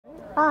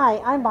Hi,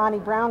 I'm Bonnie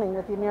Browning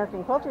with the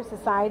American Quilter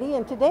Society,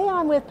 and today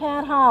I'm with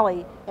Pat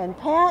Holly. And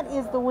Pat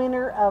is the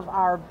winner of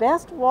our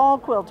Best Wall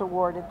Quilt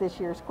Award at this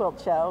year's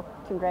quilt show.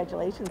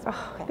 Congratulations.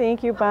 Oh,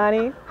 thank you,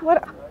 Bonnie.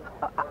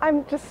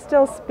 I'm just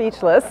still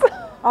speechless.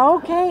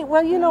 Okay,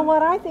 well, you know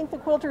what? I think the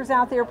quilters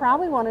out there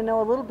probably want to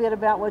know a little bit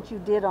about what you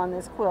did on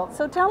this quilt.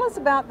 So tell us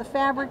about the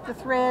fabric, the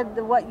thread,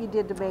 what you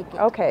did to make it.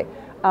 Okay,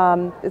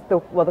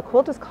 the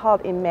quilt is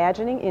called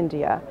Imagining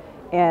India,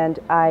 and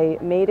I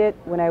made it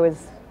when I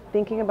was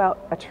thinking about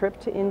a trip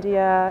to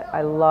India.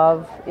 I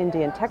love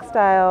Indian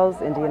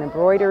textiles, Indian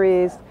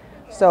embroideries,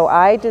 so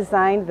I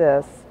designed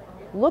this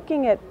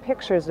looking at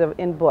pictures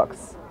in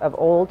books of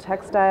old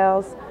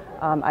textiles.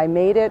 I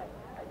made it,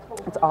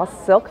 it's all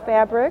silk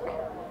fabric,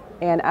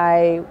 and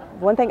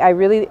one thing I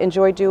really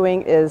enjoy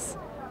doing is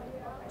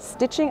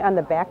stitching on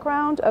the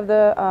background of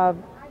the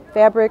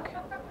fabric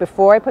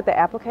before I put the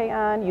applique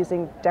on,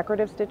 using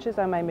decorative stitches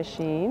on my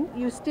machine.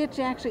 You stitch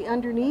actually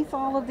underneath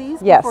all of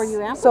these yes. Before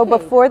you applique? So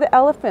before the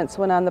elephants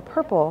went on the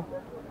purple,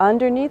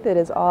 underneath it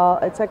is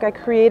it's like I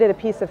created a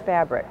piece of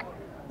fabric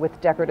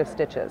with decorative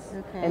stitches.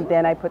 Okay. And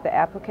then I put the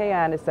applique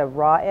on. It's a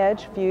raw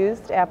edge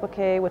fused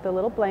applique with a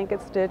little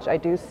blanket stitch. I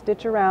do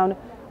stitch around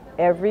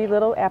every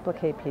little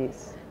applique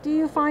piece. Do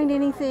you find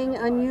anything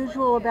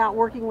unusual about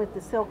working with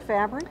the silk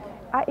fabric?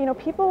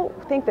 People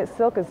think that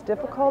silk is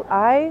difficult.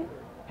 I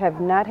have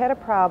not had a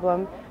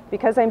problem.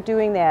 Because I'm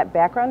doing that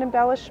background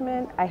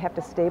embellishment, I have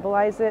to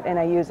stabilize it, and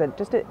I use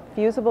just a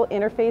fusible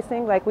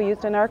interfacing like we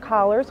used in our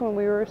collars when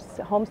we were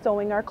home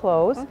sewing our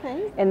clothes.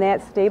 Okay. And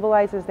that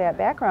stabilizes that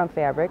background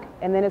fabric,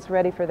 and then it's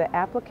ready for the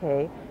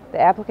applique. The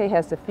applique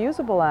has the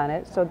fusible on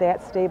it, so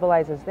that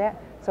stabilizes that.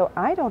 So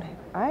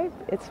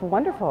it's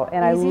wonderful,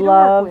 and Easy to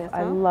work with, huh?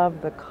 I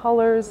love the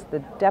colors, the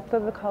depth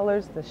of the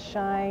colors, the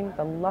shine,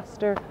 the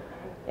luster.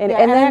 And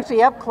then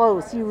actually up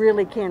close, you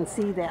really can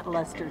see that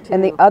luster too.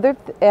 And the other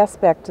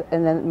aspect,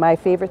 and then my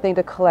favorite thing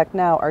to collect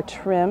now, are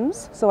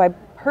trims. So I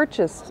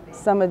purchased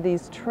some of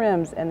these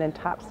trims and then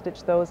top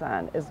stitched those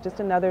on as just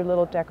another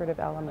little decorative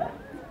element.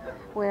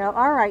 Well,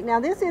 all right. Now,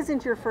 this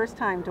isn't your first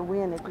time to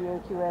win at the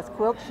AQS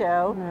Quilt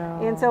Show.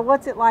 No. And so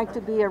what's it like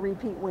to be a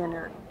repeat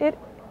winner?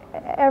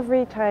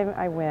 Every time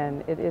I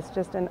win, it is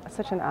just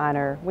such an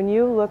honor. When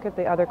you look at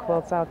the other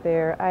quilts out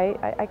there,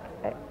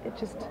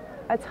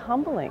 it's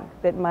humbling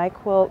that my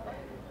quilt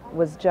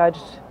was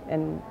judged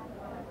and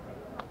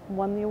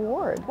won the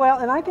award. Well,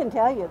 and I can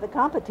tell you, the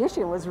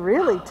competition was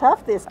really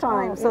tough this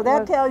time, so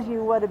that tells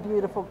you what a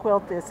beautiful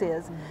quilt this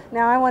is.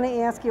 Now, I want to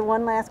ask you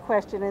one last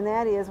question, and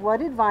that is,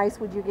 what advice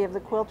would you give the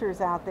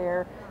quilters out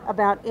there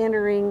about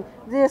entering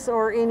this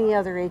or any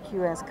other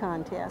AQS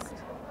contest?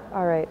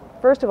 All right.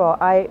 First of all,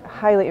 I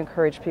highly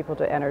encourage people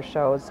to enter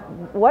shows.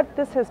 What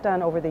this has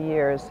done over the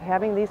years,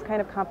 having these kind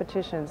of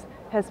competitions,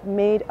 has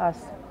made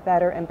us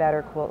better and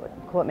better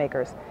quilt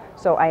makers.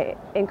 So I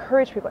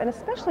encourage people, and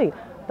especially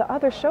the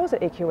other shows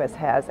that AQS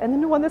has, and the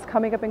new one that's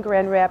coming up in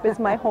Grand Rapids,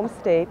 my home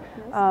state.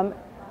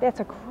 That's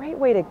a great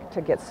way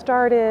to get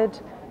started,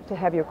 to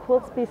have your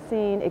quilts be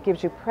seen. It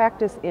gives you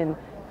practice in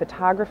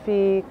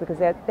photography, because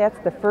that's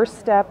the first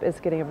step, is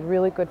getting a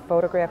really good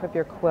photograph of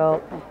your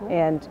quilt.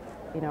 And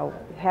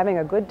having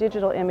a good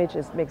digital image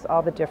makes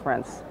all the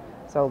difference.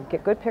 So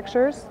get good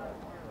pictures.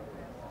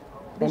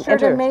 Be sure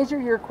to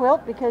measure your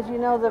quilt, because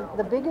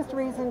the biggest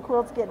reason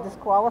quilts get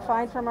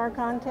disqualified from our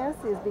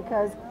contests is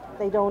because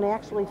they don't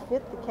actually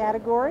fit the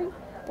category.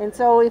 And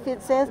so if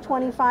it says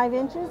 25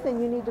 inches,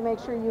 then you need to make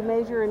sure you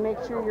measure and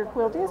make sure your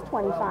quilt is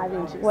 25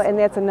 inches. Well, and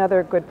that's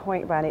another good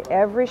point, Bonnie.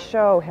 Every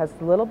show has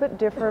a little bit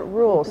different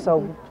rules,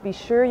 so be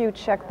sure you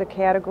check the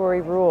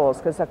category rules,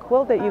 because a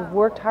quilt that you've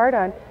worked hard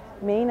on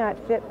may not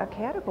fit a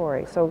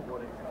category. So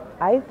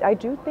I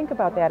do think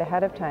about that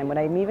ahead of time when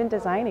I'm even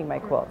designing my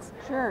quilts.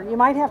 Sure, you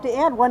might have to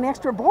add one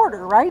extra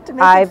border, right, to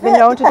make it fit. I've been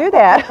known to do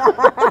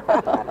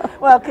that.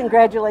 Well,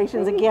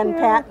 congratulations again,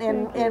 Pat,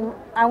 and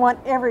I want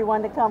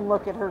everyone to come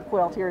look at her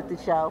quilt here at the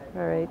show.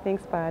 All right,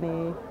 thanks,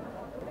 Bonnie.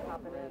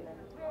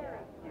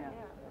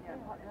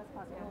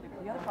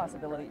 The other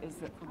possibility is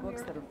that for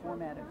books that are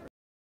formatted for